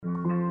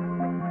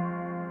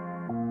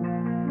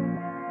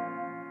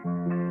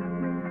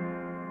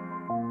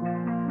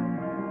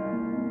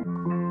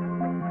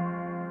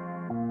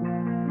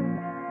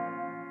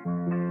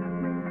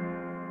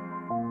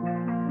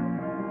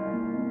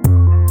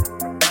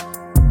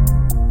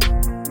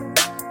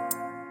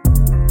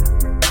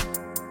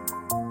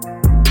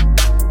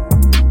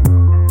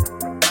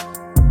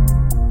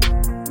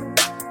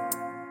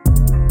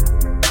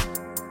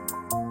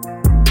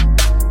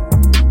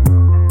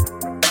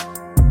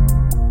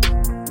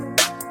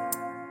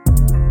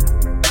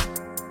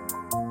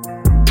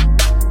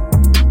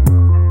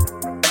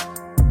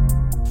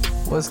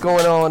What's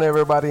going on,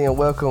 everybody, and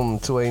welcome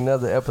to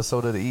another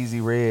episode of the Easy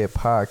Red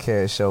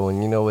Podcast Show.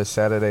 And you know, it's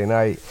Saturday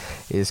night,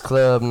 it's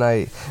club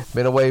night.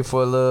 Been away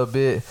for a little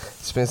bit,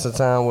 spent some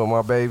time with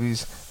my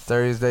babies.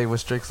 Thursday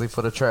was strictly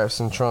for the traps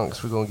and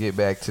trunks. We're gonna get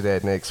back to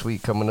that next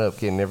week coming up,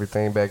 getting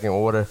everything back in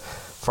order.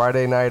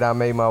 Friday night, I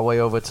made my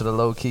way over to the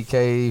Low Key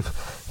Cave.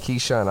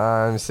 Keyshawn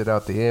Imes sent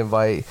out the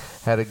invite.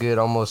 Had a good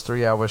almost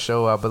 3-hour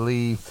show, I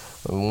believe,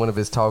 one of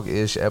his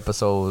talk-ish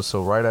episodes.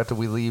 So right after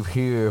we leave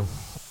here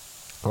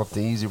off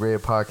the Easy Red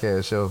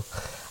Podcast Show,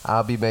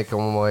 I'll be making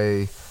my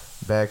way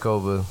back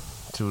over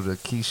to the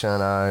Keyshawn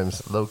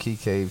Imes Low Key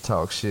Cave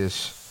talk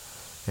shish.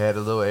 Had a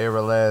little error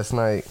last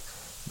night.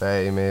 But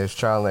hey, man, it's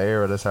trial and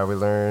error. That's how we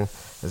learn.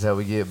 That's how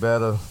we get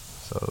better.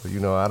 So, you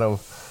know, I done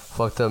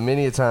fucked up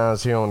many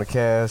times here on the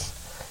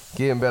cast.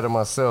 Getting better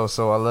myself.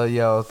 So I love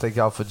y'all. Thank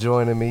y'all for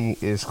joining me.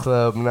 It's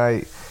club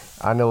night.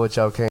 I know what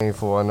y'all came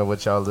for. I know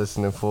what y'all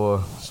listening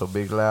for. So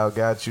Big Loud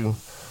got you.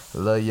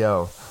 Love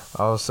y'all.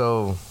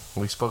 Also,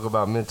 we spoke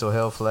about mental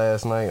health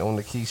last night on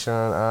the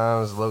Keyshawn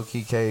Imes Low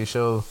Key Cave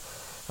show.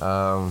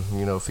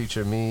 You know,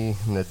 featured me,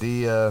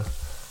 Nadia.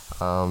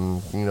 You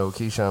know,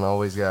 Keyshawn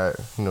always got,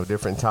 you know,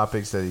 different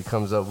topics that he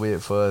comes up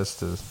with for us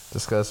to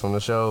discuss on the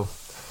show.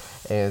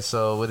 And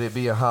so with it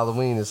being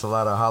Halloween, it's a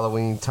lot of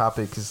Halloween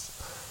topics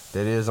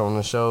that is on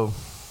the show.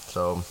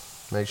 So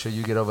make sure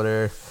you get over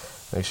there.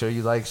 Make sure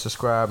you like,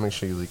 subscribe. Make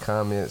sure you leave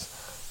comments.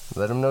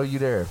 Let them know you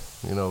there.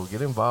 You know,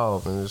 get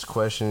involved. And there's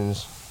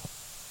questions.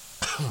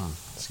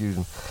 Excuse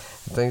me.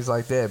 Things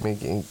like that.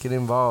 Get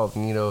involved.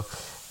 And, you know,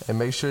 and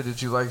make sure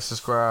that you like,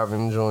 subscribe,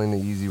 and join the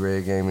Easy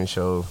Red Gaming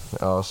Show.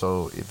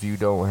 Also, if you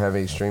don't have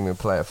a streaming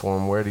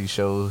platform where these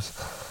shows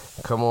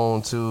come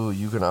on to,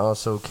 you can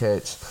also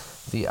catch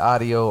the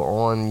audio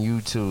on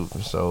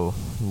YouTube. So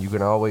you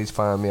can always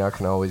find me. I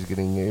can always get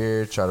in your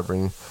ear, try to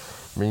bring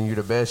you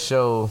the best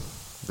show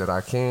that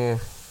I can.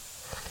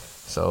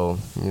 So,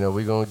 you know,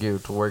 we're going to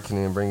get to working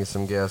and bringing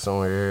some guests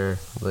on here,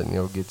 letting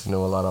you get to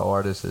know a lot of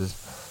artists.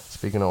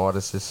 Speaking of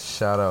artists,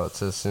 shout out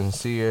to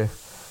Sincere,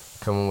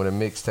 coming with a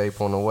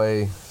mixtape on the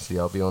way. So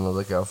y'all be on the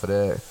lookout for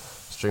that.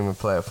 Streaming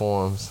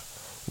platforms.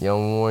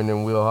 Young Warren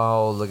and Will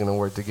Hall looking to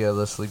work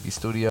together. Sleepy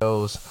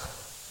Studios.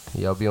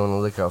 Y'all be on the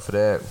lookout for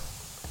that.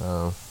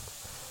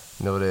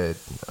 Know that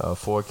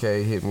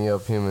 4K hit me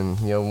up, him and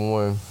Young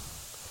Warren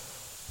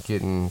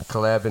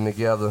collabing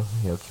together.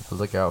 Keep a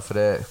lookout for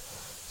that.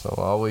 So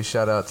always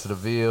shout out to the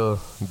Ville,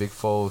 Big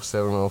Fold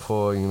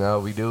 704. You know how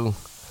we do.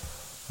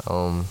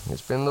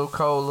 It's been a little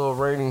cold, a little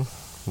rainy,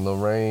 a little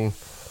rain.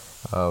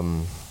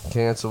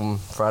 Canceled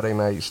Friday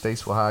night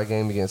Statesville High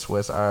game against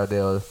West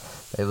Iredale.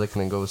 They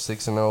looking to go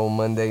 6-0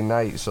 Monday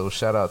night. So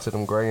shout out to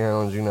them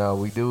Greyhounds. You know how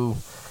we do.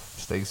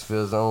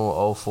 Statesville's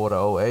on 04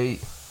 to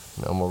 08.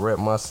 I'm going to rep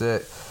my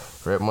set,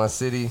 rep my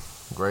city,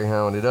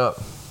 Greyhound it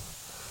up.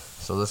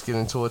 So let's get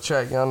into a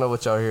track. Y'all know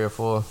what y'all here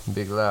for.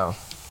 Big Loud.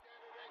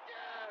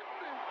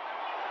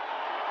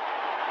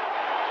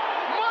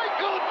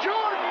 Michael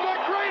Jordan, the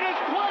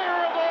greatest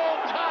player of all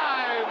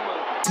time.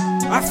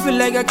 I feel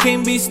like I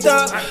can't be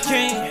stuck. I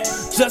can't.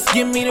 Just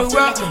give me the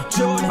rock.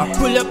 I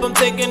pull up, I'm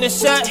taking a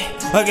shot.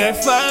 I got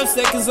 5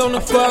 seconds on the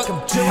clock.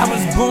 I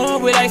was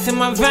born with ice in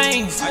my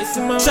veins.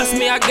 Trust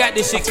me, I got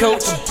this shit,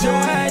 coach.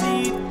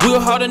 Will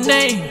Hall the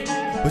name,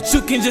 but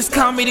you can just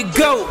call me the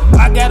GOAT.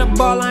 I got a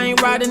ball, I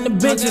ain't riding the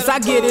benches. I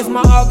get it,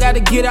 my all gotta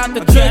get out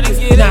the trenches.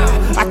 Nah,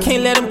 I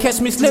can't let them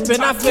catch me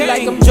slipping. I feel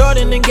like I'm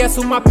Jordan, and guess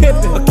who my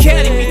Pippen?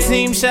 Academy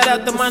team, shout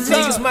out to my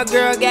niggas. My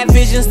girl got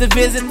visions to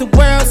visit the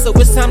world, so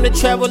it's time to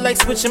travel like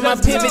switching my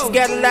pivots.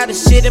 Got a lot of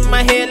shit in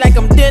my head like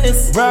I'm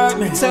Dennis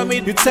Rodman.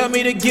 You tell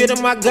me to get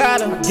him, I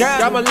got him.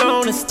 I'm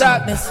alone and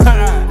stop this.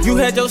 You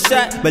had your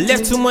shot, but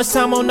left too much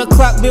time on the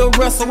clock. Bill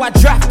Russell, I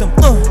dropped him.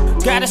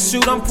 Gotta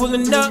shoot, I'm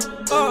pulling up.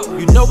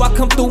 You know I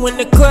come through in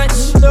the clutch.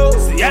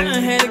 See, I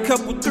done had a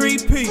couple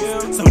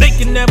 3Ps, so they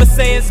can never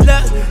say it's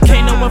luck.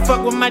 Can't no one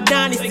fuck with my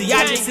dynasty.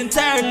 I just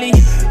entirely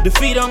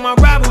defeat all my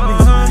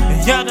rivalries.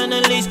 And y'all done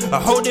unleashed a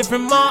whole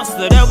different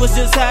monster that was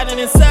just hiding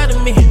inside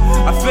of me.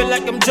 I feel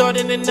like I'm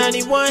Jordan in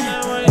 91,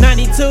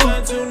 92,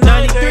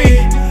 93.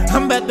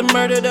 I'm about to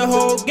murder the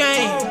whole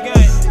game.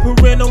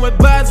 Parental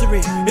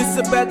advisory,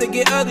 it's about to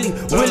get ugly.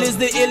 Will is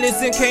the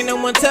illest and can't no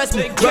one touch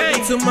me.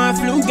 Welcome to my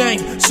flu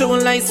game,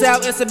 showing lights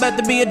out, it's about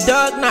to be a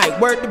dark night.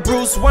 Word to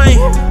Bruce Wayne,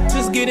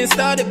 just getting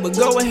started, but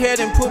go ahead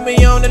and put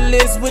me on the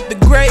list with the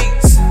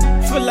greats.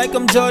 Feel like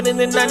I'm Jordan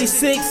in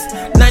 96,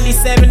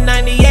 97,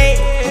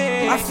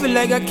 98. I feel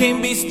like I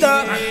can't be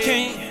stuck, I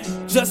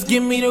can't. Just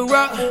give me the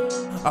rock.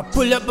 I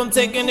pull up, I'm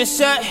taking a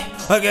shot.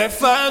 I got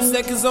 5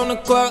 seconds on the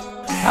clock.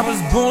 I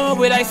was born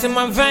with ice in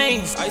my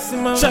veins.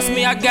 Trust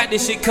me, I got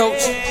this shit,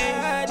 coach.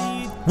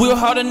 Will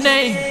Hall the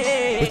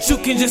name, but you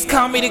can just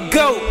call me the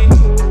GOAT.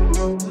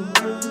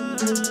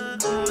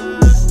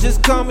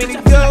 Just call me the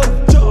GOAT.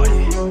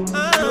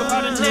 Will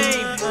Hall the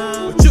name,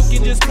 but you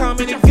can just call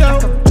me the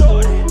GOAT.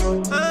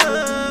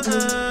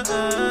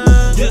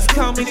 Just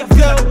call me the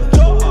GOAT.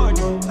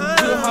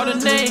 Will Hall the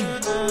name,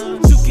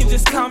 but you can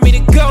just call me the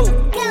GOAT.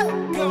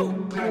 Go.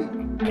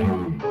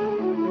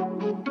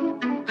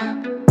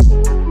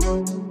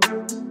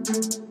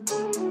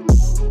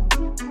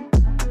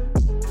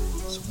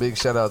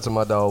 shout out to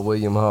my dog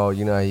William Hall.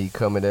 You know how he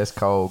coming. That's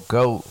called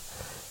GOAT.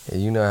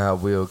 And you know how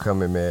Will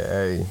coming, man.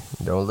 Hey,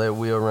 don't let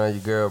Will around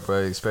your girl, bro.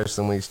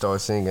 Especially when you start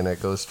singing. That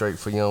goes straight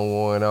for Young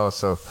Warren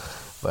also.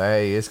 But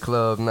hey, it's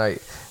club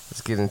night.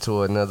 Let's get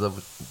into another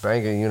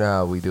banger. You know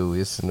how we do.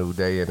 It's a new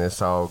day and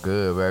it's all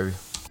good, baby.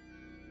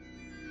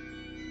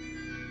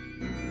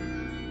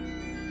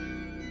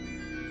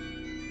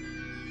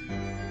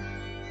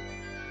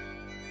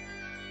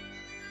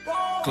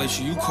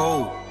 Glacier, you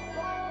cold.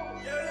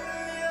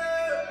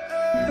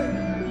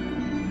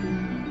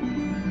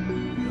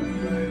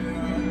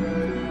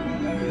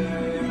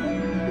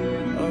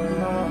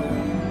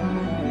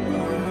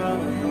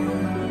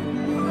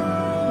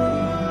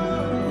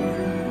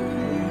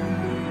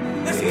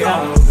 Let's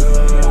go.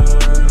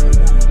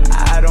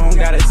 I don't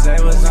gotta say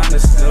what's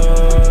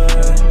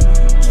understood.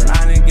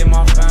 Trying to get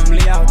my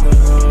family out the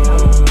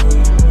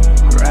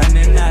hood.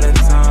 Running out of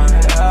time.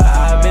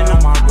 I've been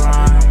on my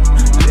grind.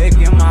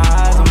 Licking my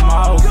eyes, I'm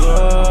all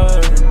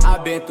good.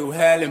 I've been through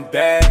hell and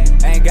back.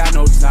 Ain't got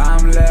no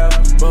time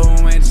left. But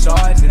who in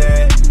charge of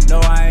that? No,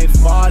 I ain't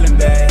falling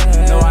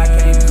back. No, I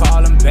can't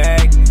call them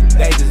back.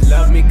 They just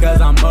love me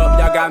cause I'm up.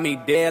 Y'all got me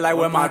dead like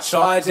where my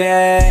charge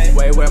at.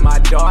 Wait, where my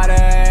daughter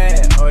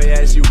at? Oh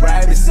yeah, she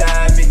right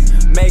beside me.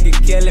 Make a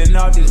killing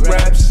off this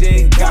rap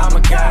shit.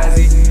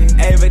 Kamikaze.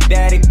 Ava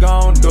daddy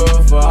gon' do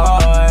it for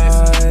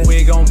us.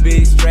 We gon'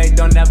 be straight,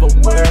 don't ever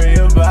worry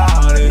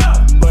about it.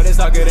 But it's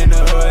all good in the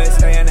hood.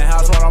 Stay in the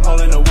house while I'm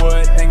rolling the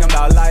wood. Thinking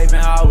about life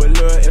and how it would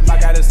look. If I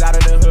got us out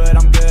of the hood,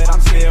 I'm good,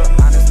 I'm chill.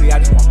 Honestly, I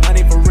just want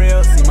money for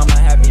real. See mama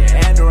happy and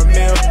hand her a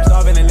meal.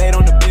 Starving and late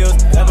on the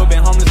bills. Never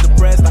been homeless,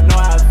 depressed, I know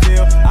how I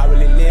feel. I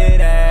really live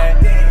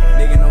that.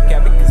 Nigga, no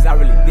cap because I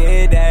really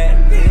did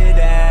that. Did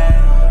that.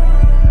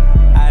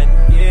 I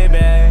give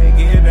back,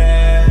 give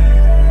back.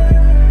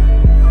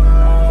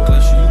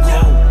 Glacier, you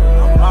cold.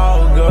 I'm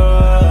all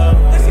good.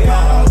 Let's go.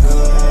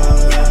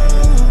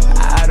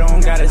 I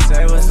don't gotta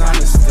say what's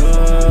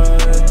understood.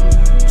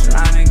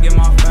 Trying to get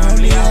my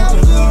family out the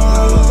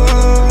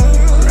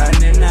hood.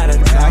 Running out of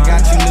time. I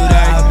got you, new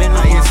day. I've been I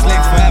on get my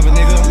slick grind. forever,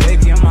 nigga.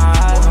 Licking my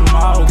eyes, I'm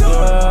all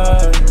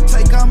good.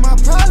 Take out my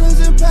problems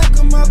and pack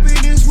them up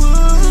in this wood.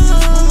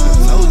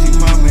 Told you,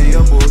 mama,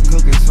 your boy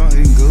cooking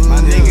something good.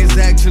 My niggas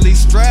actually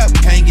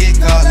strapped, can't get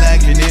caught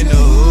lacking in the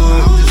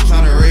hood. I'm just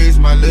trying to raise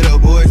my little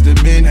boys to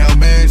men how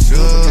man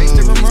should. Taste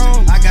if I'm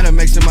wrong, I gotta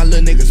make sure my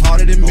little niggas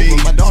harder than me.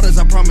 Over my daughters,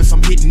 I promise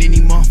I'm hitting any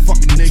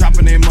motherfucking nigga.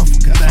 Dropping their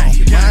motherfucking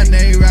thing. Mine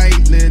ain't right,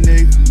 little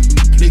nigga.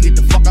 Please get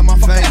the fuck out my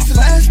face. That's the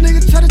last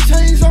nigga try to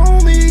change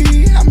on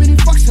me. How many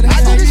fucks did I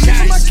do this shit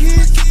for my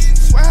kids?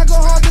 Swear I go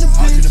hard to the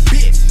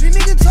bitch. These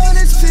niggas talk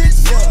that shit.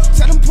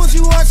 Tell them pussy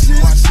watch this.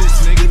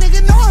 These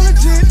niggas know I'm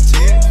legit.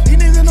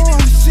 These niggas know I'm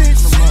the shit.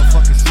 The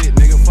motherfucking shit,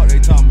 nigga. Fuck they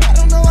talking I about.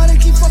 don't know why they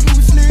keep fucking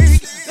with slick.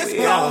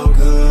 We all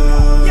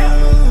good.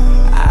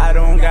 I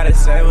don't gotta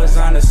say what's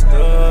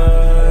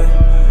understood.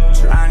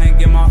 Trying to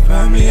get my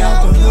family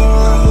out the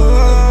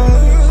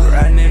hood.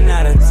 Running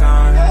out of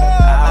time.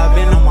 I've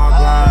been on my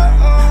grind.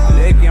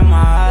 Licking my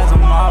eyes,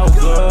 I'm all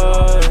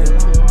good.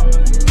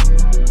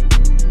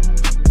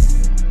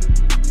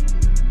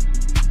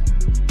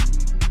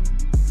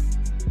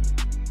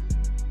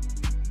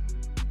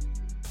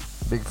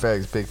 Big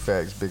facts, big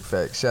facts, big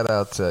facts. Shout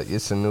out to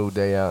It's a New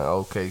Day on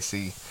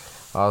OKC.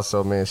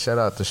 Also, man, shout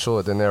out to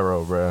Short De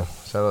Niro, bro.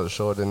 Shout out to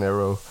Short De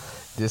Niro.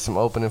 Did some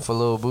opening for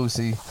Lil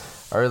Boosie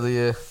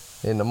earlier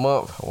in the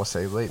month. I want to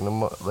say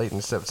late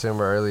in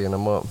September, early in the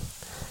month.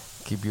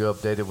 Keep you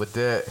updated with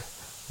that.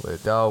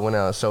 But dog went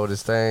out and showed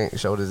his thing,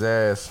 showed his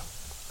ass.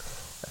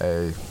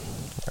 Hey,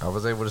 I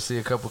was able to see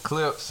a couple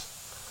clips.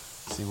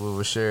 See what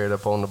was shared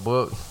up on the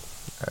book.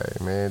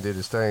 Hey, man, did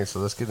his thing. So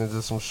let's get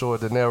into some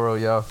Short De Niro,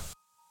 y'all.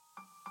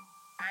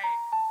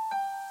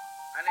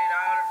 I need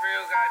all the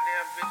real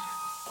goddamn bitches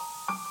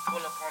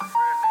pull up on the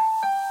real nigga.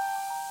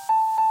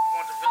 I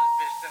want the realest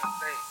bitch to the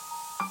stage.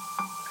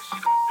 Cause she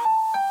gon' do it.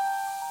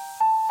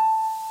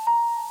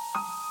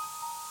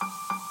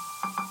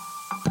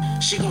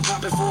 She gon'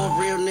 pop it for a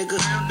real nigga.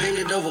 Bend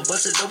it over,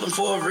 bust it open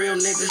for a real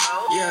nigga.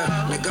 Yeah,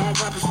 nigga gon'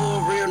 pop it for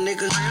a real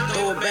nigga.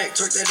 Throw it back,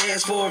 twerk that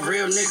ass for a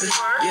real nigga.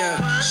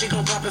 Yeah, she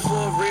gon' pop it for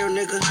a real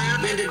nigga.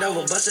 Bend it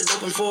over, bust it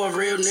open for a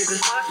real nigga.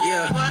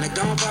 Yeah, nigga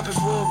gon' pop it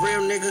for a real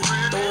nigga.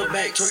 Throw it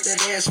back, twerk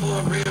that ass for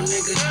a real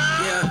nigga.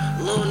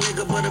 Yeah, little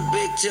nigga but a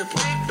big tipper.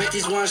 Bet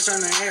these ones turn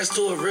the ass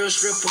to a real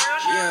stripper.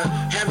 Yeah,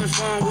 having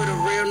fun with a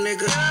real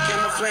nigga.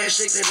 Camouflage,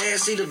 shake that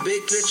ass, see the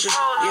big picture.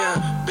 Yeah,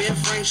 Ben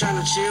Frank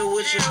tryna chill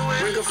with you.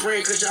 Bring a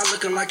friend cause y'all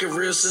looking like your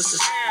real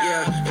sisters.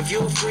 Yeah, if you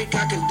a freak,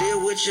 I can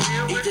deal with you.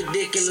 Eat the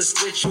dick in the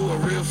split, you a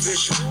real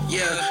fisher.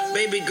 Yeah,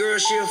 baby girl,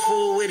 she a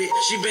fool with it.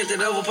 She bent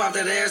it over, popped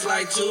that ass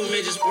like two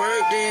midgets.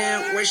 Work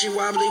damn, way she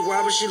wobbly,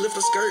 she lift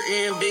her skirt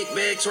in. Big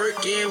bag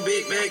twerking,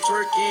 big bag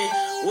twerking.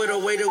 With a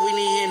waiter, we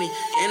need Henny.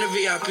 In the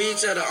VIP,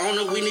 tell the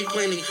owner we need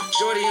plenty.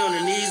 Shorty on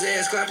her knees,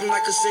 ass clapping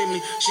like a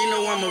semi. She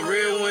know I'm a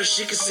real one,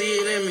 she can see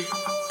it in me.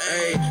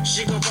 Ayy,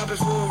 she gon' pop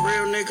it for a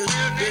real nigga.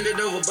 Bend it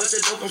over, bust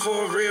it open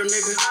for a real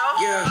nigga.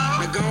 Yeah,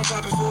 now gon'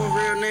 pop it for a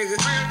real nigga.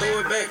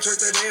 Throw it back, twerk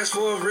that ass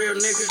for a real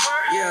nigga.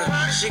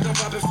 Yeah, she gon'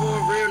 pop it for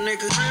a real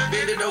nigga.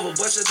 Bend it over,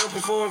 bust it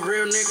open for a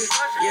real nigga.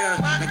 Yeah,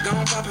 now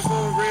gon' pop it for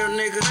a real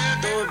nigga.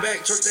 Throw it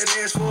back, twerk that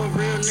ass for a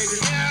real nigga.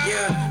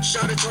 Yeah,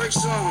 shout it twerk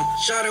song,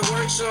 shout it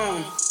work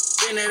song.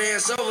 Bend that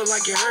ass over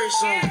like it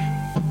hurts some.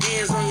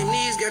 Hands on your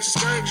knees, got your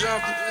skirt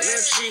jumping.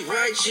 Left cheek,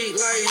 right cheek,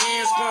 like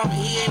hands pumping.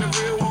 He ain't a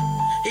real one.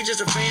 He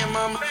just a fan,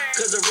 mama.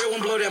 Cause the real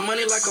one blow that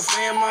money like a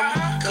fan, mama.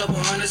 Couple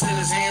hundreds in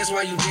his hands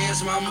while you dance,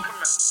 mama.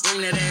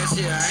 Bring that ass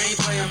here, I ain't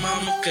playing,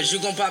 mama. Cause you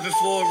gon' pop it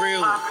for a real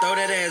one. Throw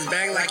that ass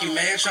back like you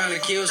mad, trying to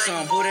kill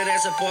some. Pull that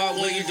ass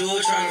apart when you do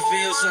it, trying to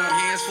feel some.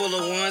 Hands full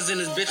of ones in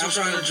this bitch, I'm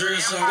trying to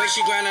drill some. Way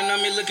she grinding on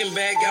me, looking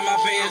back, got my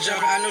pants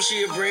jumping. I know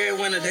she a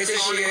breadwinner, they say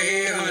she a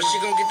headhunter. She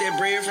gon' get that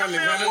bread from me,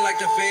 running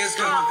like the feds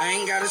coming. I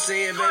ain't gotta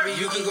say it, baby,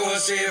 you can go and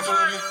say it for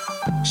me.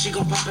 She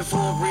gon' pop it for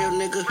a real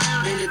nigga.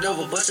 Bend it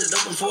over, bust it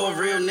open for a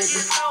real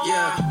nigga.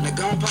 Yeah, now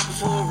gon' pop it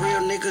for a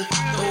real nigga.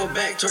 Throw it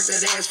back, twerk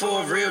that ass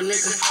for a real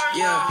nigga.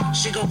 Yeah,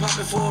 she gon' pop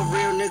it for a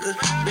real nigga.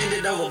 Bend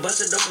it over,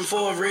 bust it open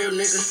for a real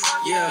nigga.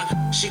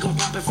 Yeah, she gon'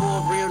 pop it for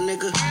a real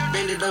nigga.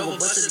 Bend it over,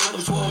 bust it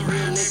open for a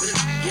real nigga.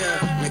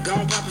 Yeah, now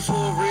gon' pop it for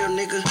a real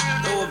nigga.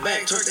 Throw it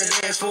back, twerk that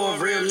ass for a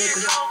real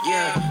nigga.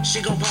 Yeah, she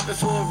gon' pop it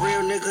for a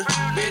real nigga.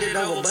 Bend it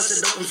over, bust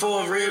it open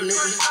for a real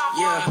nigga.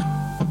 Yeah.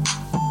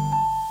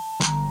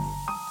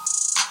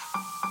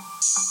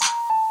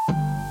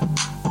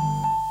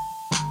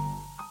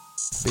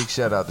 Big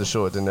shout out to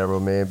Short De Niro,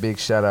 man. Big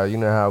shout out. You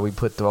know how we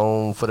put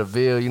on for the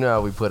Ville. You know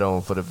how we put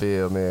on for the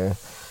Ville, man.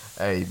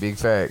 Hey, big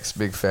facts,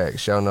 big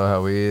facts. Y'all know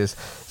how it is.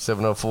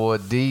 704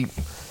 deep.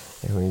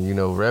 I mean, you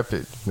know, rep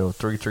it. You know,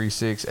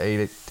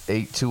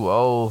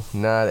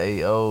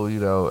 336-820-980. You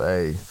know,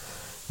 hey,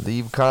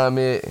 leave a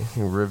comment,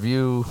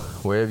 review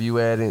wherever you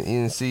at in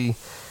NC.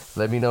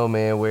 Let me know,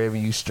 man, wherever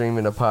you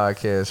streaming the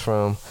podcast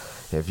from.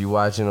 If you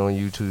watching on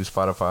YouTube,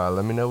 Spotify,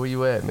 let me know where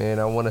you at, man.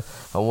 I wanna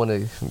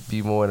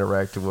be more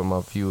interactive with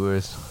my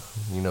viewers,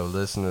 you know,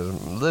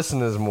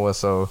 listeners more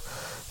so,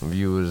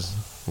 viewers,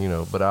 you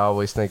know. But I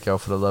always thank y'all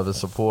for the love and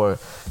support.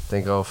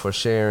 Thank y'all for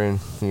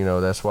sharing. You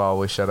know, that's why I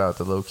always shout out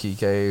to Low Key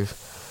Cave.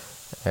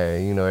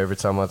 Hey, you know, every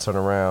time I turn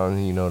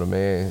around, you know, the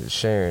man is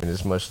sharing.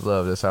 It's much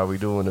love. That's how we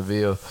do in the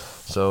Ville.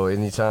 So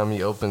anytime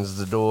he opens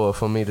the door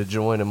for me to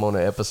join him on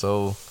an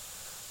episode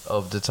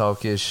of the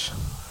Talkish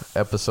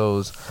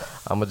episodes,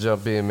 I'ma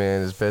jump in,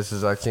 man, as best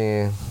as I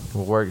can.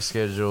 Work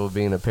schedule,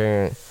 being a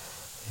parent,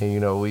 and you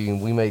know,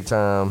 we make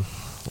time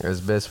as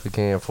best we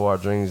can for our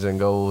dreams and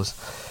goals.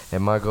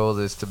 And my goal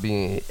is to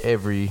be in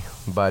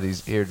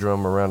everybody's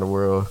eardrum around the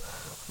world,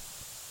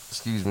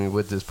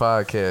 with this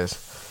podcast.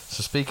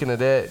 So speaking of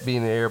that,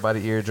 being in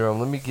everybody's eardrum,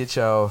 let me get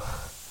y'all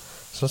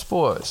some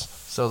sports.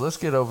 So let's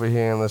get over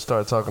here and let's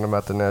start talking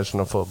about the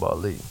National Football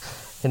League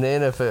and the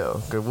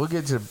NFL. Cause we'll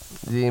get to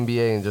the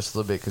NBA in just a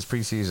little bit because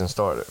preseason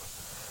started.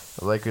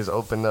 The Lakers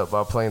opened up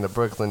by playing the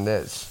Brooklyn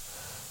Nets.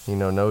 You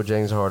know, no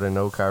James Harden,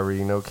 no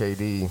Kyrie, no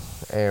KD.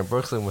 And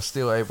Brooklyn was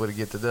still able to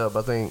get the dub.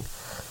 I think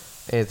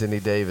Anthony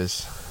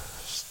Davis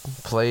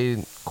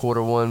played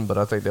quarter one, but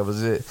I think that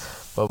was it.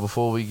 But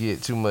before we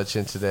get too much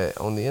into that,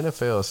 on the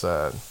NFL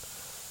side,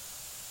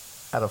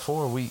 out of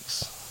 4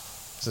 weeks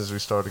since we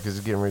started, because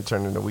it's getting ready to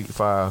turn into week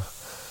 5,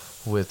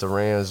 with the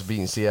Rams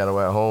beating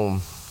Seattle at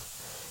home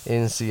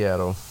in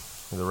Seattle,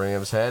 the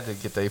Rams had to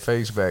get their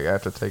face back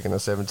after taking a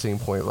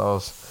 17-point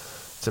loss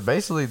to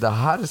basically the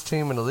hottest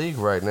team in the league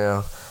right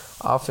now,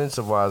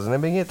 offensive-wise. And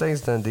they've been getting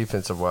things done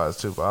defensive-wise,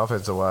 too. But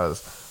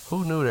offensive-wise,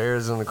 who knew the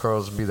Arizona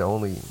Cardinals would be the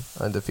only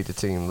undefeated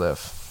team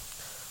left?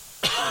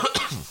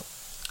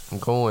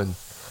 Going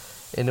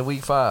into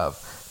week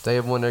 5, they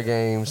have won their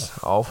games,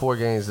 all 4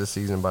 games this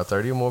season, by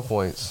 30 or more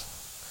points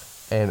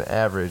and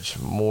average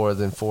more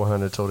than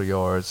 400 total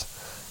yards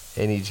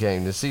in each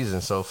game this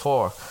season so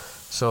far.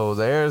 So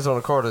the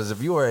Arizona Cardinals,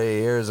 if you are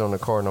a Arizona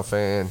Cardinal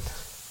fan,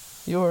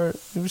 you're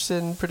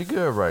sitting pretty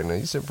good right now.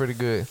 You're sitting pretty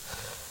good.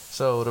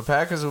 So the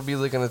Packers will be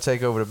looking to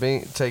take on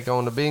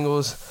the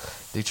Bengals.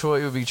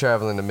 Detroit will be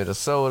traveling to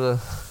Minnesota.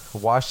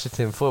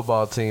 Washington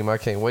football team, I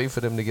can't wait for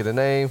them to get a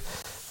name,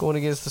 going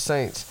against the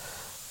Saints.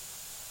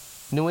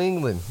 New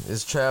England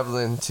is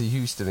traveling to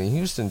Houston, and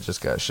Houston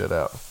just got shut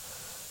out.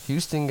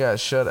 Houston got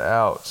shut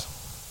out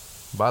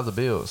by the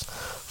Bills,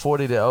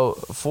 40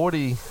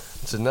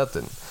 to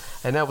nothing.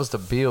 And that was the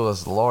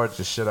Bills'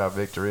 largest shutout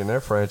victory in their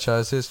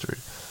franchise history.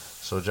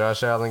 So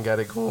Josh Allen got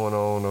it going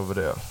on over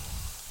there.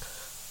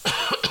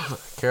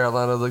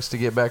 Carolina looks to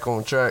get back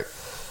on track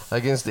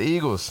against the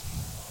Eagles.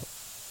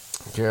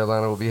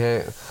 Carolina will be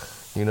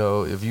you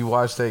know, if you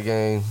watch that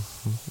game,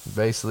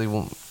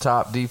 basically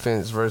top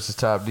defense versus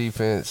top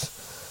defense.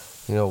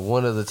 You know,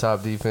 one of the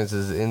top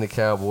defenses in the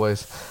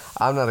Cowboys.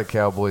 I'm not a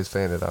Cowboys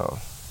fan at all.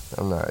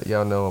 I'm not.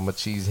 Y'all know I'm a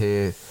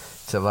cheesehead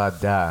till I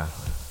die.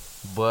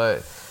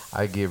 But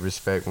I give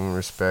respect when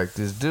respect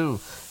is due.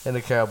 And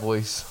the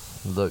Cowboys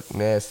look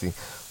nasty.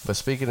 But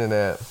speaking of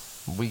that,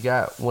 we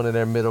got one of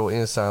their middle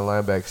inside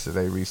linebackers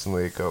today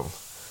recently ago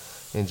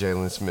in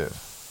Jalen Smith.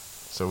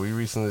 So we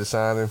recently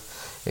signed him.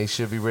 He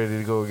should be ready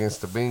to go against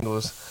the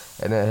Bengals,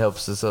 and that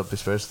helps us up,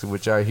 especially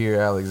with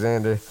Jair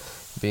Alexander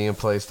being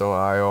placed on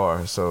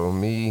IR. So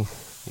me,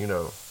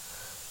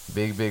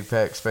 big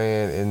Pacs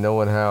fan, and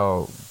knowing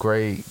how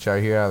great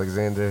Jair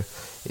Alexander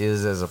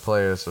is as a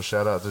player. So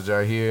shout out to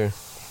Jair,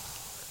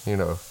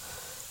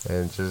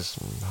 and just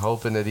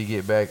hoping that he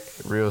get back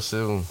real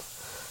soon.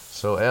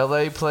 So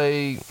LA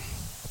played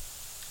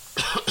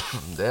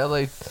the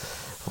LA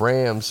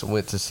Rams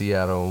went to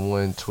Seattle and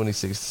won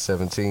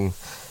 26-17.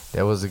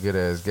 That was a good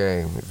ass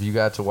game. If you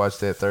got to watch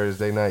that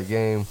Thursday night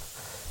game,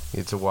 you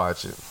get to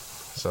watch it.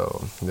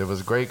 So there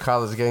was great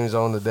college games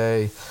on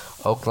today.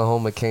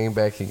 Oklahoma came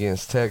back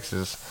against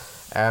Texas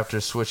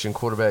after switching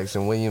quarterbacks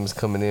and Williams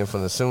coming in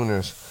from the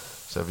Sooners.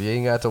 So if you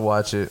ain't got to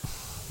watch it,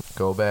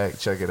 go back,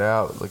 check it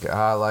out, look at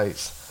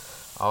highlights.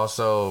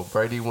 Also,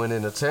 Brady went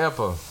into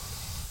Tampa.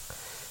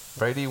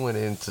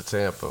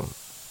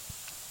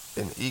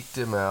 And eked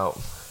him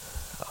out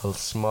a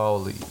small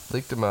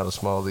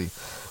lead.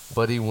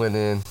 But he went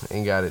in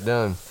and got it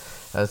done.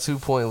 A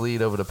 2-point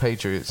lead over the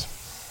Patriots.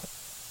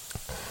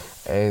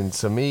 And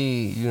to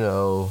me,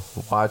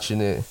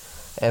 watching it,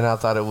 and I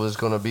thought it was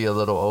going to be a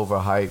little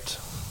overhyped,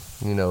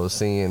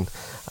 seeing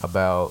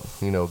about,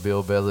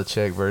 Bill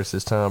Belichick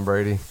versus Tom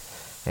Brady.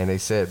 And they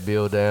set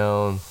Bill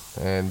down,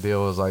 and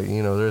Bill was like,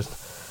 there's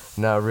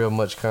not real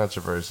much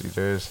controversy.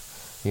 There's,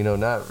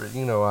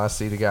 I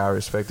see the guy, I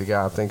respect the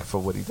guy, I thank him for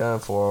what he done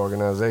for our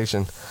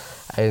organization.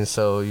 And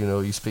so,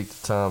 you speak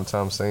to Tom's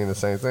saying the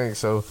same thing.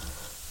 So,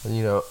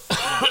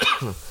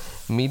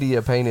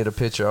 media painted a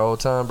picture. Oh,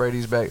 Tom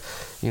Brady's back,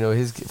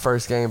 his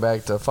first game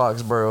back to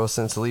Foxborough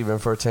since leaving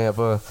for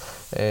Tampa.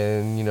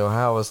 And,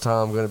 how is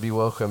Tom going to be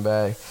welcome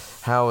back?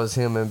 How is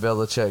him and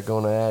Belichick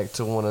going to act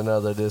to one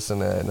another, this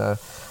and that? And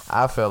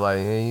I felt like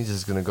he's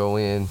just going to go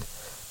in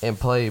and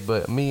play.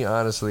 But me,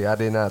 honestly, I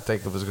did not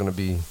think it was going to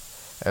be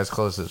as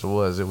close as it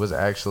was. It was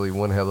actually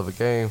one hell of a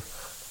game.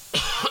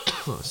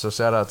 So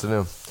shout out to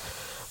them.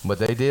 But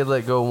they did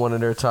let go one of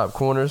their top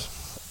corners.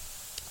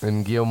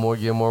 And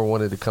Gilmore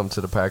wanted to come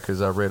to the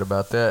Packers. I read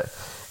about that.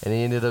 And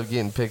he ended up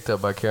getting picked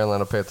up by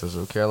Carolina Panthers.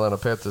 So Carolina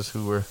Panthers,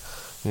 who were,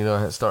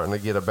 starting to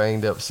get a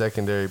banged up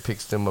secondary,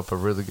 picks them up a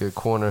really good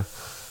corner.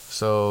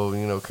 So,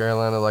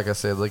 Carolina, like I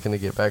said, looking to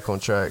get back on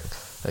track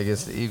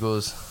against the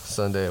Eagles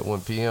Sunday at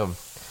 1 p.m.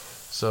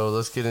 So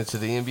let's get into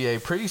the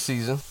NBA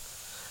preseason.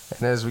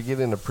 And as we get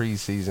into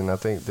preseason, I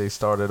think they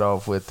started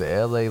off with the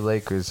LA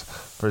Lakers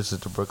versus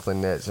the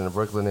Brooklyn Nets. And the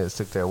Brooklyn Nets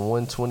took that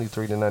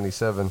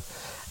 123-97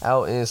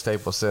 out in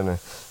Staples Center.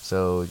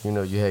 So,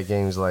 you had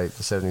games like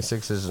the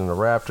 76ers and the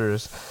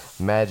Raptors,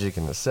 Magic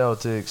and the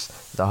Celtics,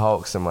 the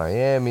Hawks in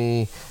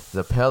Miami,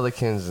 the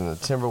Pelicans and the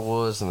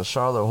Timberwolves, and the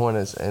Charlotte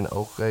Hornets and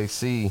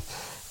OKC.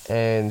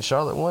 And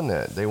Charlotte won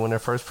that. They won their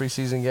first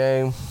preseason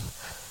game.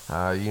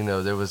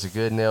 There was a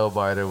good nail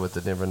biter with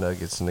the Denver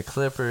Nuggets and the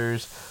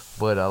Clippers.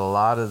 But a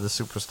lot of the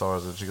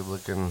superstars that you're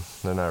looking,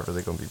 they're not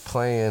really going to be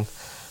playing.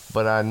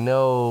 But I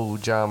know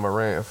John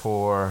Morant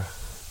for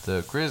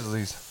the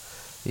Grizzlies,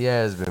 he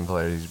has been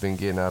playing. He's been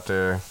getting out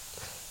there,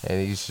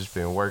 and he's just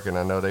been working.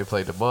 I know they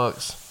played the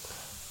Bucks,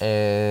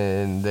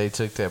 and they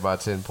took that by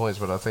 10 points.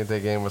 But I think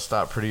that game was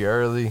stopped pretty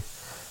early.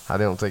 I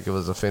don't think it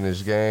was a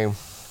finished game.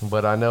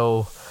 But I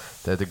know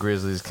that the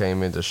Grizzlies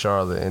came into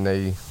Charlotte, and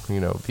they,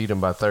 beat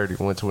them by 30,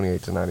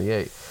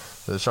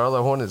 128-98. The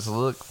Charlotte Hornets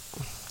look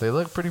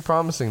pretty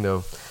promising,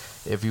 though.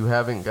 If you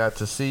haven't got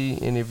to see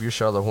any of your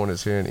Charlotte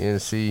Hornets here in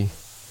NC,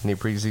 any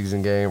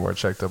preseason game or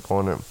checked up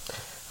on it,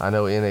 I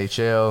know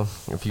NHL,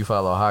 if you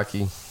follow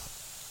hockey,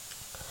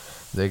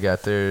 they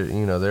got their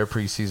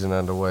preseason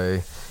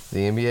underway.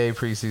 The NBA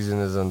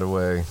preseason is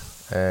underway.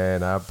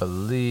 And I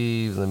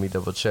believe, let me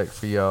double check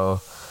for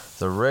y'all,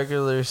 the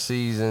regular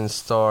season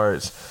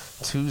starts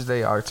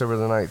Tuesday, October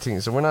the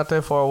 19th. So we're not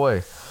that far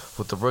away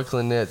with the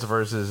Brooklyn Nets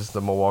versus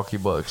the Milwaukee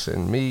Bucks.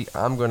 And me,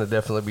 I'm going to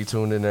definitely be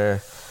tuned in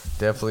there,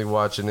 definitely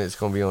watching it. It's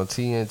going to be on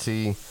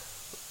TNT.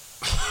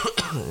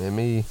 And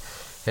me,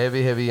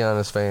 heavy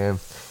Giannis fan.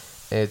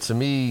 And to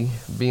me,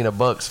 being a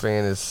Bucks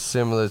fan is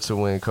similar to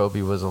when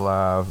Kobe was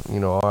alive.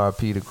 RIP,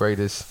 the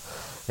greatest,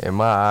 in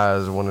my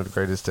eyes, one of the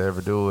greatest to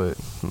ever do it.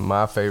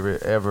 My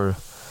favorite ever,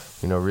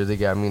 really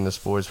got me into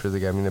sports, really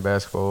got me into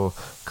basketball.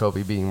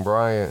 Kobe beating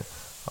Bryant,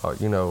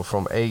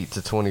 from 8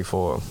 to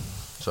 24.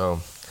 So,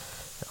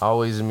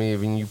 always me,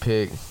 when you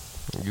pick,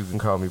 you can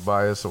call me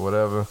biased or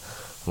whatever.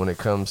 When it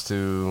comes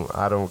to,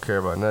 I don't care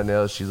about nothing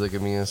else, you look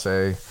at me and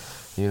say,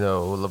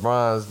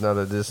 LeBron's not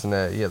a this and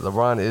that. Yeah,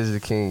 LeBron is the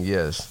king,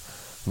 yes.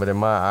 But in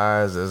my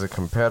eyes, as a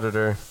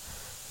competitor,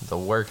 the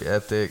work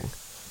ethic,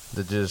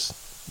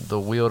 the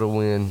will to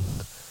win,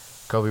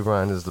 Kobe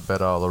Bryant is the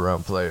better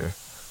all-around player.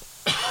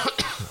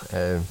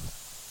 And,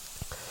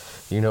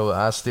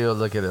 I still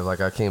look at it like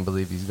I can't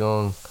believe he's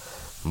gone.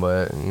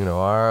 But,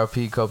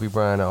 RIP Kobe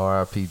Bryant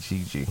and RIP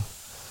Gigi.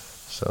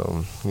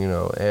 So,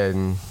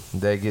 and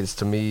that gets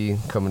to me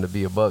coming to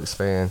be a Bucks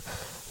fan.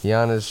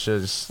 Giannis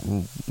just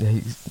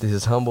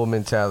his humble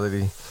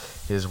mentality,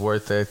 his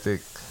work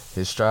ethic,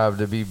 his strive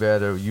to be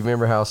better. You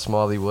remember how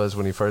small he was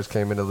when he first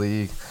came in the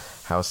league,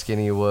 how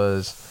skinny he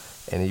was,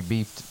 and he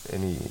beefed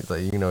and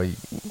he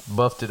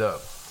buffed it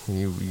up.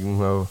 You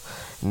know,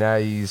 now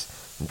he's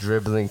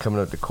dribbling,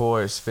 coming up the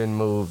court, spin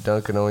move,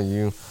 dunking on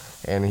you,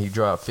 and he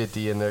dropped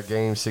 50 in their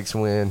Game 6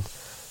 win.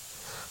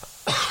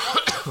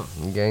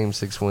 Game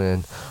 6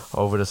 win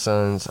over the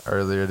Suns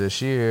earlier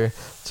this year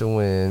to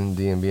win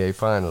the NBA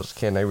Finals.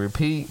 Can they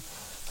repeat?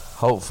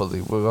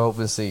 Hopefully. We're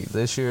hoping to see.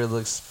 This year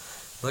looks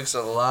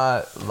a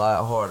lot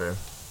harder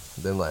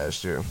than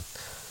last year,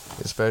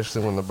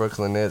 especially when the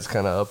Brooklyn Nets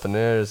kind of up in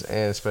theirs,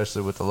 and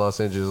especially with the Los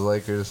Angeles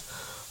Lakers,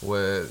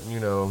 where, you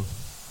know,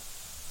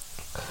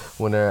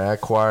 when they're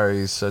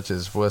acquirees such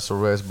as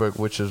Russell Westbrook,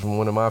 which is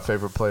one of my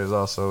favorite players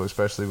also,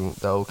 especially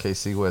the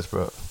OKC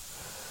Westbrook.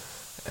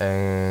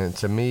 And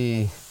to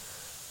me,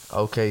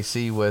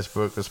 OKC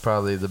Westbrook is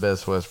probably the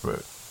best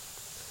Westbrook.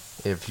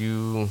 If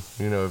you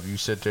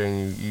sit there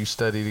and you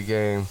study the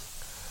game,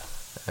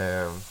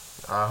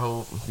 I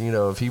hope,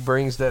 if he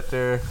brings that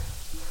there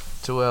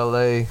to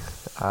LA,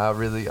 I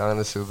really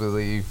honestly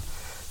believe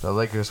the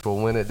Lakers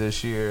will win it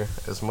this year.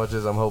 As much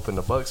as I'm hoping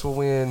the Bucks will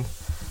win,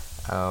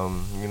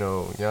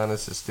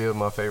 Giannis is still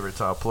my favorite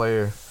top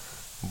player.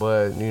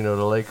 But,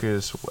 the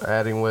Lakers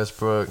adding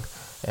Westbrook,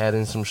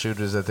 adding some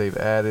shooters that they've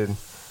added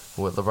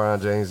with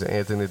LeBron James and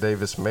Anthony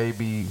Davis may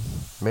be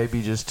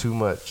just too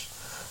much.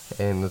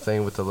 And the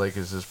thing with the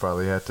Lakers is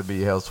probably have to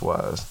be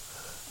health-wise.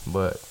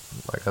 But,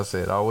 like I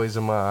said, always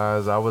in my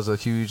eyes, I was a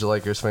huge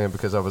Lakers fan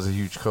because I was a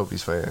huge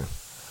Kobe's fan.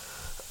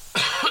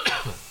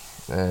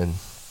 And,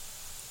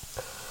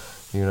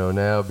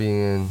 now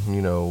being,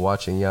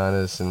 watching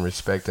Giannis and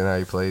respecting how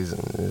he plays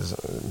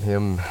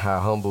and how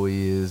humble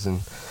he is, and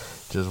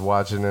just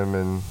watching him,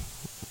 and,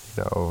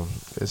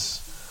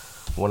 it's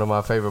one of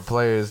my favorite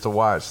players to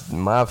watch.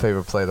 My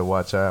favorite player to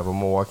watch. I have a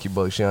Milwaukee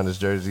Bucks Giannis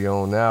jersey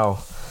on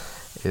now.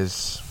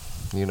 Is,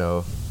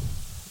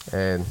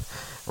 and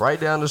right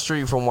down the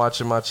street from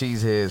watching my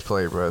Cheeseheads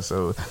play, bro.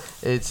 So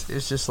it's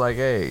just like,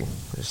 hey,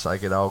 it's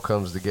like it all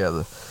comes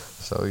together.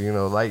 So,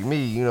 like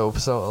me, a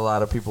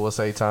lot of people will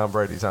say Tom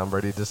Brady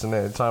this and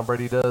that. And Tom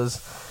Brady does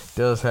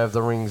have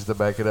the rings to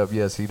back it up.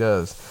 Yes, he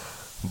does.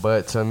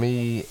 But to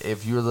me,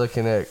 if you're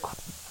looking at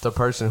the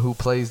person who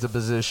plays the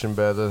position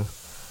better,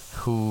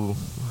 who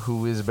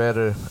is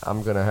better,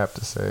 I'm going to have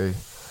to say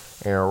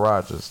Aaron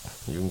Rodgers.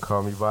 You can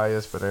call me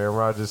biased, but Aaron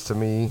Rodgers to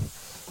me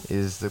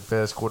is the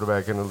best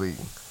quarterback in the league.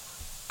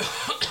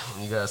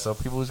 You got some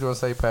people who's going to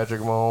say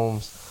Patrick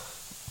Mahomes.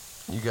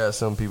 You got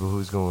some people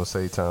who's going to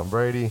say Tom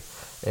Brady.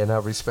 And I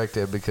respect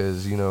that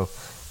because,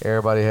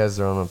 everybody has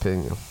their own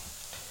opinion.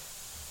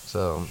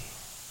 So,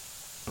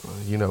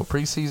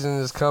 preseason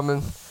is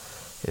coming.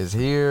 It's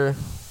here.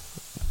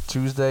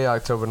 Tuesday,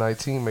 October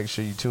 19th. Make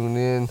sure you tune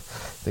in.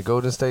 The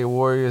Golden State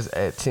Warriors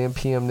at 10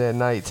 p.m. that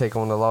night take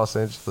on the Los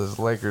Angeles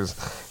Lakers.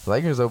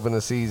 Lakers open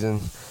the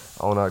season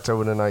on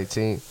October the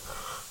 19th.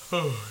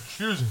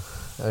 Excuse me.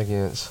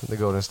 Against the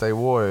Golden State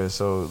Warriors.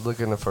 So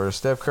looking for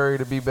Steph Curry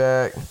to be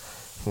back.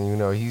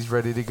 And, he's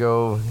ready to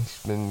go.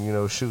 He's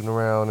been, shooting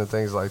around and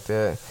things like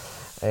that.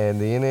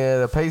 And the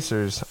Indiana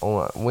Pacers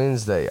on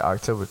Wednesday,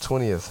 October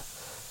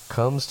 20th,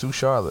 comes to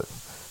Charlotte.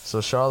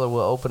 So Charlotte will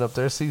open up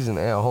their season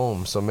at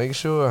home. So make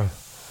sure,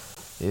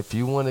 if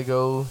you want to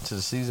go to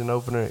the season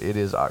opener, it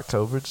is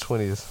October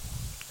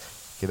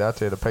 20th. Get out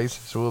there. The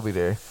Pacers will be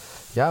there.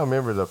 Y'all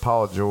remember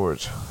Paul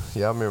George.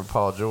 Y'all remember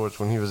Paul George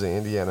when he was in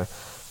Indiana.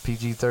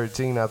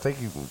 PG-13. I think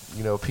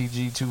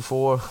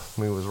PG-24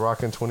 when he was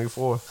rocking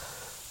 24.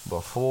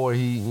 Before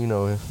he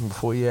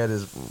had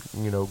his,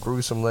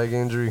 gruesome leg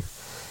injury.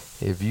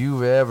 If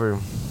you've ever,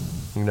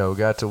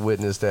 got to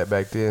witness that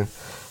back then,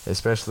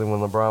 especially when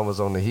LeBron was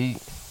on the Heat,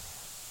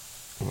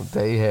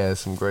 they had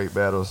some great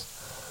battles.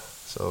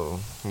 So,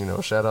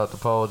 shout out to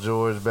Paul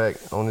George back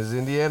on his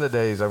Indiana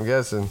days, I'm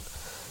guessing.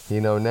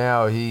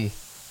 Now he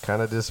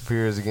kind of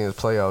disappears against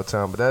playoff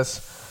time, but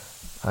that's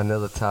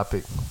another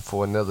topic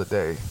for another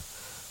day.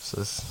 So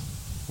let's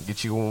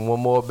get you one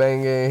more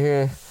banger in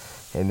here,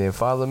 and then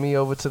follow me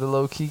over to the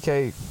Low Key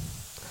Cave.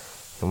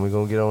 And we're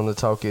going to get on the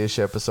Talk-ish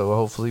episode.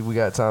 Hopefully we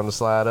got time to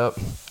slide up.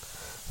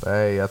 But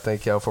hey, I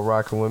thank y'all for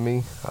rocking with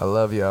me. I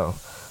love y'all.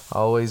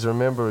 Always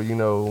remember,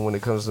 when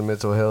it comes to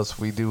mental health,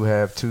 we do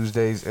have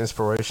Tuesdays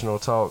inspirational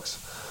talks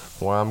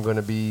where I'm going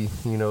to be,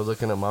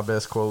 looking at my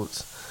best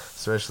quotes,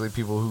 especially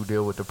people who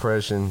deal with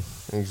depression,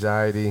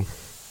 anxiety,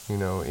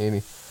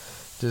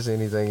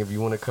 anything. If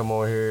you want to come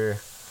on here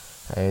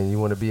and you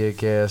want to be a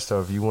guest,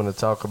 or if you want to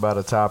talk about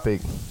a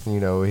topic,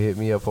 hit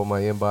me up on my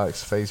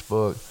inbox,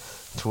 Facebook,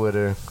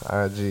 Twitter,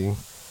 IG.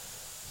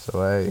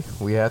 So hey,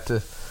 we have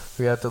to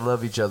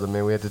love each other,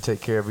 man. We have to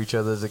take care of each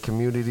other as a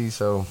community,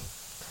 so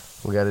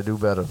we got to do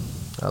better.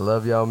 I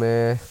love y'all,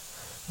 man.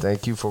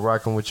 Thank you for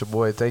rocking with your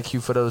boy. Thank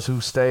you for those who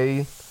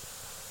stayed.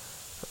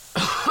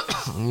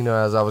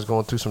 As I was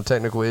going through some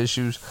technical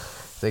issues,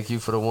 thank you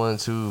for the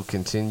ones who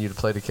continue to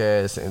play the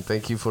cast, and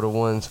thank you for the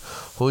ones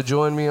who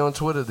joined me on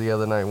Twitter the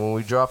other night when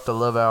we dropped the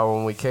Love Hour.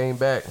 When we came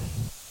back,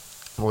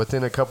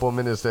 Within a couple of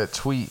minutes, that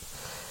tweet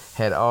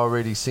had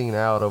already seen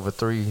out over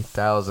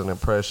 3,000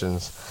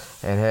 impressions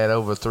and had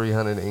over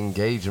 300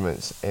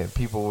 engagements, and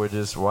people were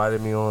just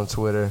writing me on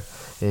Twitter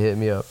and hit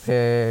me up.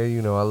 Hey,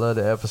 I love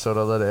the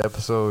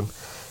episode.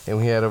 And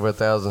we had over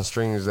 1,000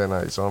 streams that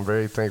night, so I'm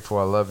very thankful.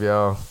 I love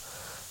y'all,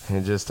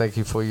 and just thank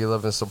you for your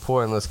love and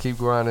support, and let's keep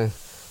grinding.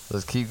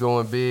 Let's keep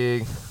going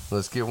big.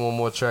 Let's get one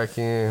more track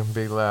in,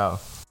 Big Loud.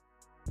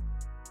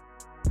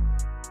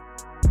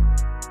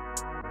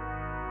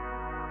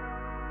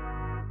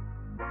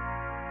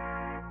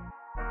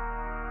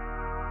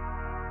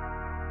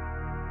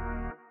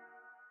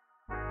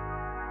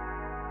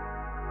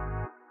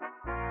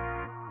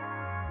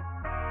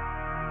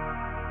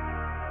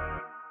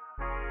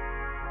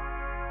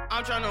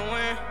 I'm tryna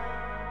win,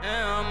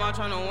 damn, I'm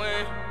tryna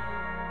win,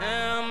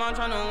 damn, I'm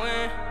tryna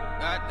win,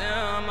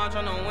 goddamn, I'm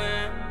tryna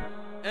win,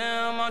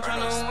 damn, I'm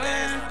tryna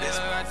win, yeah,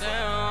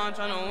 goddamn, I'm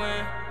tryna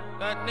win,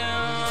 goddamn,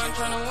 I'm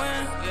tryna win,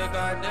 yeah,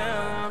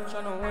 goddamn, I'm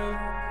tryna win,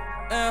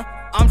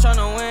 yeah, I'm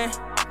tryna win,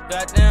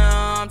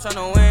 goddamn, I'm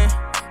tryna win,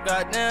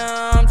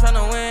 goddamn, I'm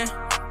tryna win,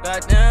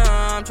 goddamn,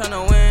 I'm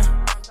tryna win,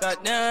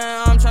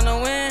 goddamn, I'm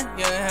tryna win,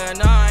 yeah, hell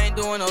nah, I ain't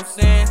doing no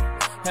sin,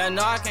 hell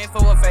no, I can't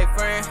fool with fake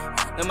friend.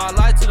 Live my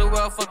life to the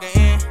world fucking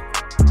end.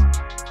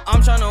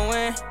 I'm tryna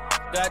win.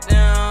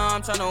 Goddamn,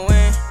 I'm tryna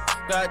win.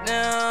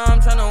 Goddamn, I'm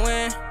tryna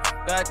win.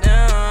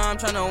 Goddamn, I'm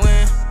tryna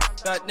win.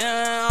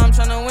 Goddamn, I'm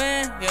tryna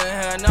win.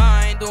 Yeah, hell nah,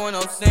 I ain't doing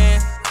no sin.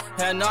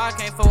 Hell no, I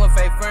can't fool with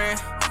fake friend.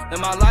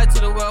 Live my life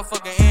to the world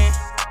fucking end.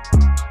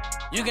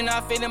 You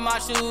cannot fit in my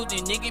shoes,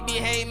 these niggas be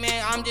hate,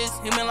 man, I'm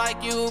just human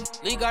like you.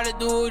 Lee gotta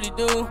do what he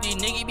do, these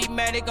niggas be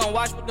mad, they gon'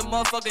 watch what the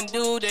motherfucking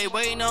do. They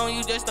waiting on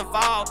you just to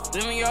fall,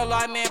 living your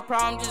life, man,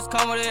 problem just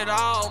come with it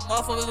all.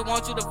 Motherfuckers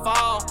want you to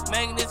fall,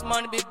 making this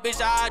money,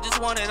 bitch, I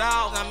just want it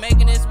all. I'm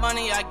making this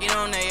money, I get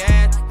on their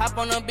ass, hop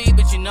on the beat,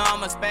 but you know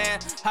I'm a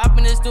spaz. Hop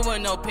in this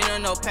doing no pen or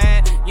no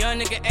pad, young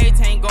nigga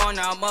 18 going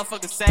out,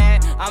 motherfucker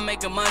sad. I'm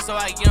making money so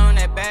I get on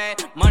that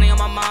bag, money on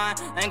my mind,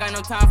 ain't got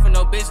no time for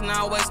no bitch,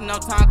 not wasting no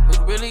time, cause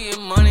really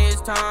it money is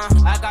time.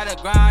 I gotta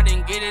grind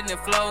and get it in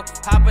flow.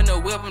 Hop in the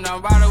whip and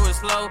I'm riding with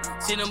slow.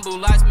 See them blue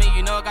lights, man,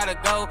 you know I gotta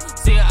go.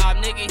 See a op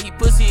nigga, he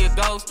pussy a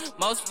ghost.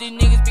 Most of these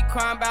niggas be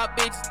crying about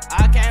bitches.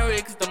 I can't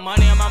read cause the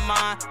money on my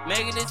mind.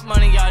 Making this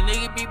money, y'all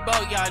niggas be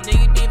broke. Y'all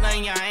niggas be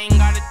lame, y'all ain't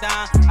got it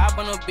down. Hop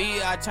on the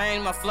beat, I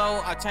change my flow.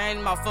 I change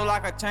my flow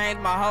like I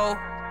changed my hoe.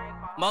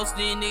 Most of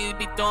these niggas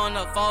be throwing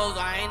up foes.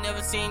 I ain't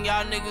never seen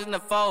y'all niggas in the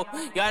foe.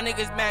 Y'all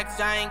niggas mad cause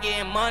I ain't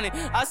getting money.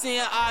 I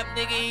seen an op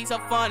nigga, he so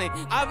funny.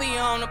 I be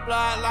on the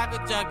block like a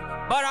junkie,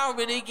 but I don't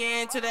really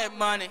get into that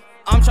money.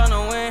 I'm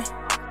tryna win.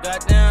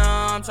 Goddamn,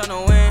 I'm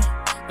tryna win.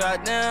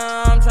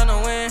 Goddamn, I'm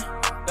tryna win.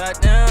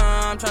 Goddamn,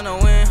 I'm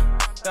tryna win.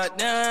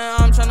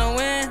 Goddamn, I'm tryna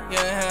win.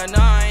 Yeah, hell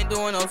nah, I ain't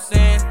doing no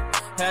sin.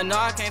 Hell no,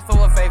 I can't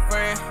fool with fake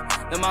friend.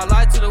 Live my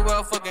life to the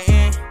world fucking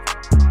end.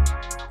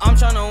 I'm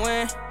tryna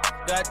win.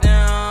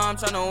 Goddamn, I'm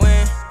tryna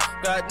win.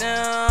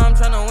 Goddamn, I'm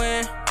tryna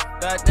win.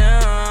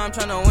 Goddamn, I'm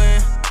tryna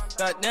win.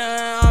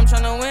 Goddamn, I'm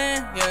tryna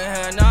win. Yeah,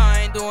 hell no, I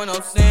ain't doing no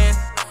sin.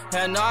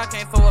 Hell no, I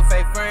can't fool with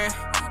fake friend.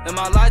 Live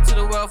my life to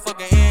the world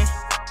fucking end.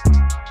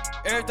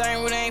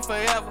 Everything really ain't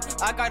forever.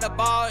 I got a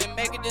ball and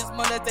making this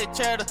money at that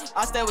cheddar.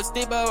 I stay with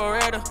Steve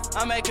Beretta.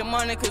 I'm making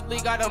money cause Lee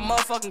got a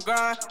motherfucking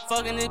grind.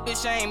 Fucking this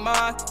bitch ain't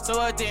mine.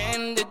 So at the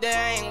end of the day,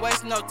 I ain't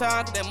wasting no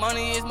time. Cause that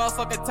money is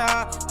motherfucking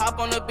time. Hop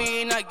on the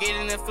beat and I get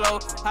in the flow.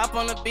 Hop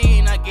on the beat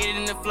and I get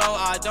in the flow.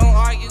 I don't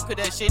argue cause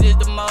that shit is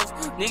the most.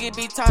 Nigga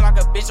be tight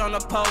like a bitch on the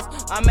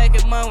post. I'm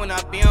making money when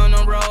I be on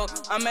the road.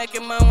 I'm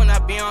making money when I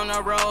be on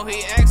the road.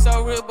 He act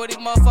so real but he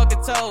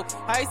motherfucking told.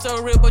 How he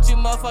so real but you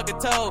motherfucking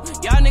told.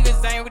 Y'all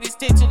niggas ain't really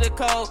stick to the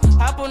code.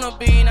 Hop on the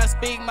beat and I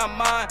speak my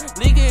mind.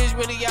 Nigga is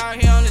really out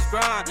here on this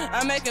grind.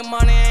 I'm making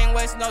money, I ain't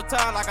wasting no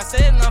time. Like I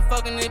said, and I'm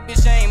fucking this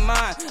bitch ain't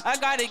mine. I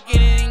gotta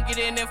get it and get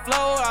it in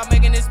flow. I'm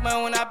making this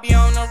money when I be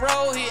on the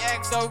road. He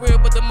act so real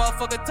but the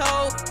motherfucker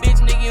told. Bitch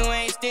nigga, you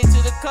ain't stick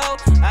to the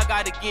code. I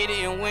gotta get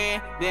it and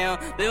win. Damn,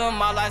 living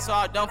my life so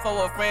I don't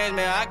fuck with friends,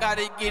 man. I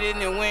gotta get it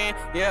and win.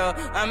 Yeah,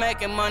 I'm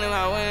making money when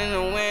I win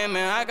and win,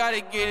 man. I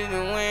gotta get it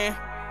and win.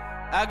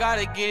 I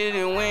gotta get it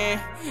and win.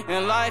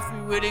 In life, you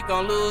really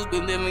gon' lose.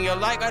 But living your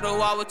life, gotta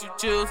watch what you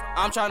choose.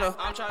 I'm tryna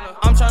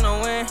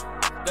win.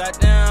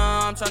 Goddamn,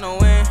 I'm tryna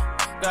win.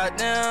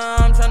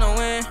 Goddamn, I'm tryna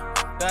win.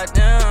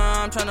 Goddamn,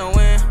 I'm tryna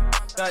win.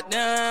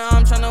 Goddamn,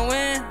 I'm tryna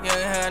win.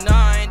 Yeah, hell no,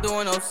 I ain't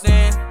doing no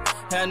sin.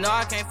 Hell no,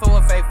 I can't fool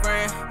with fake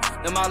friend.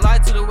 Live my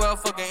life to the world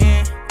fucking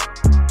end.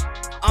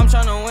 I'm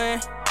tryna win.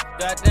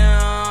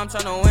 Goddamn, I'm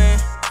tryna win.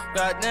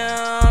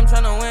 Goddamn, I'm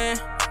tryna win.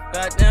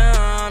 Goddamn,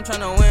 I'm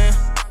tryna win.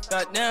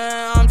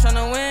 Goddamn, I'm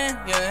tryna win.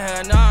 Yeah,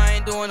 hell no, I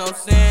ain't doing no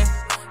sin.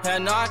 Hell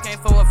no, I can't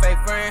fool with fake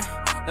friend.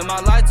 Live my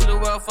life to the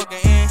world fucking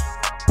end.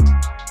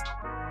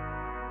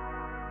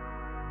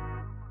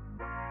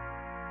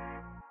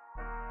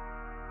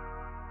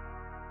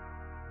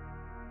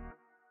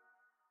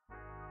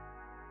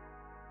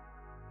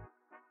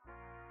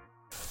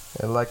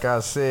 And like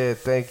I said,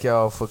 thank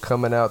y'all for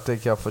coming out.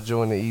 Thank y'all for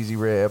joining the Easy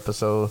Red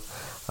episode.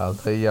 I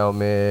love y'all,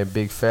 man.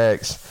 Big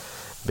facts.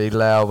 Big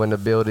Loud in the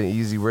building,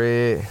 Easy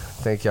Red.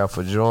 Thank y'all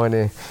for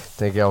joining.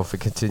 Thank y'all for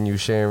continue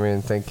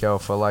sharing. Thank y'all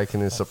for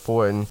liking and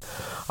supporting.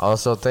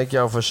 Also, thank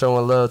y'all for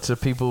showing love to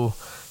people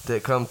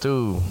that come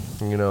through.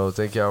 You know,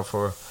 thank y'all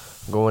for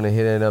going and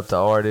hitting up the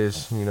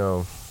artists. You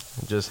know,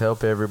 just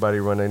help everybody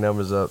run their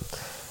numbers up.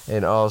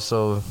 And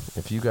also,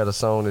 if you got a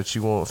song that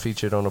you want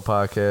featured on the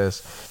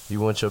podcast, you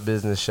want your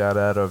business shout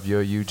out of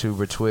your YouTube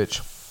or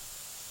Twitch,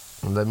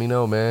 let me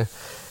know, man.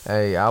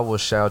 Hey, I will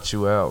shout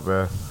you out,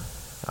 bro.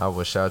 I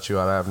will shout you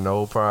out. I have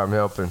no problem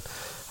helping.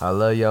 I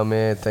love y'all,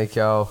 man. Thank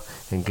y'all,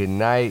 and good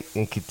night,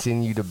 and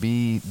continue to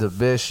be the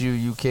best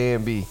you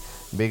can be.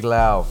 Big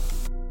Loud.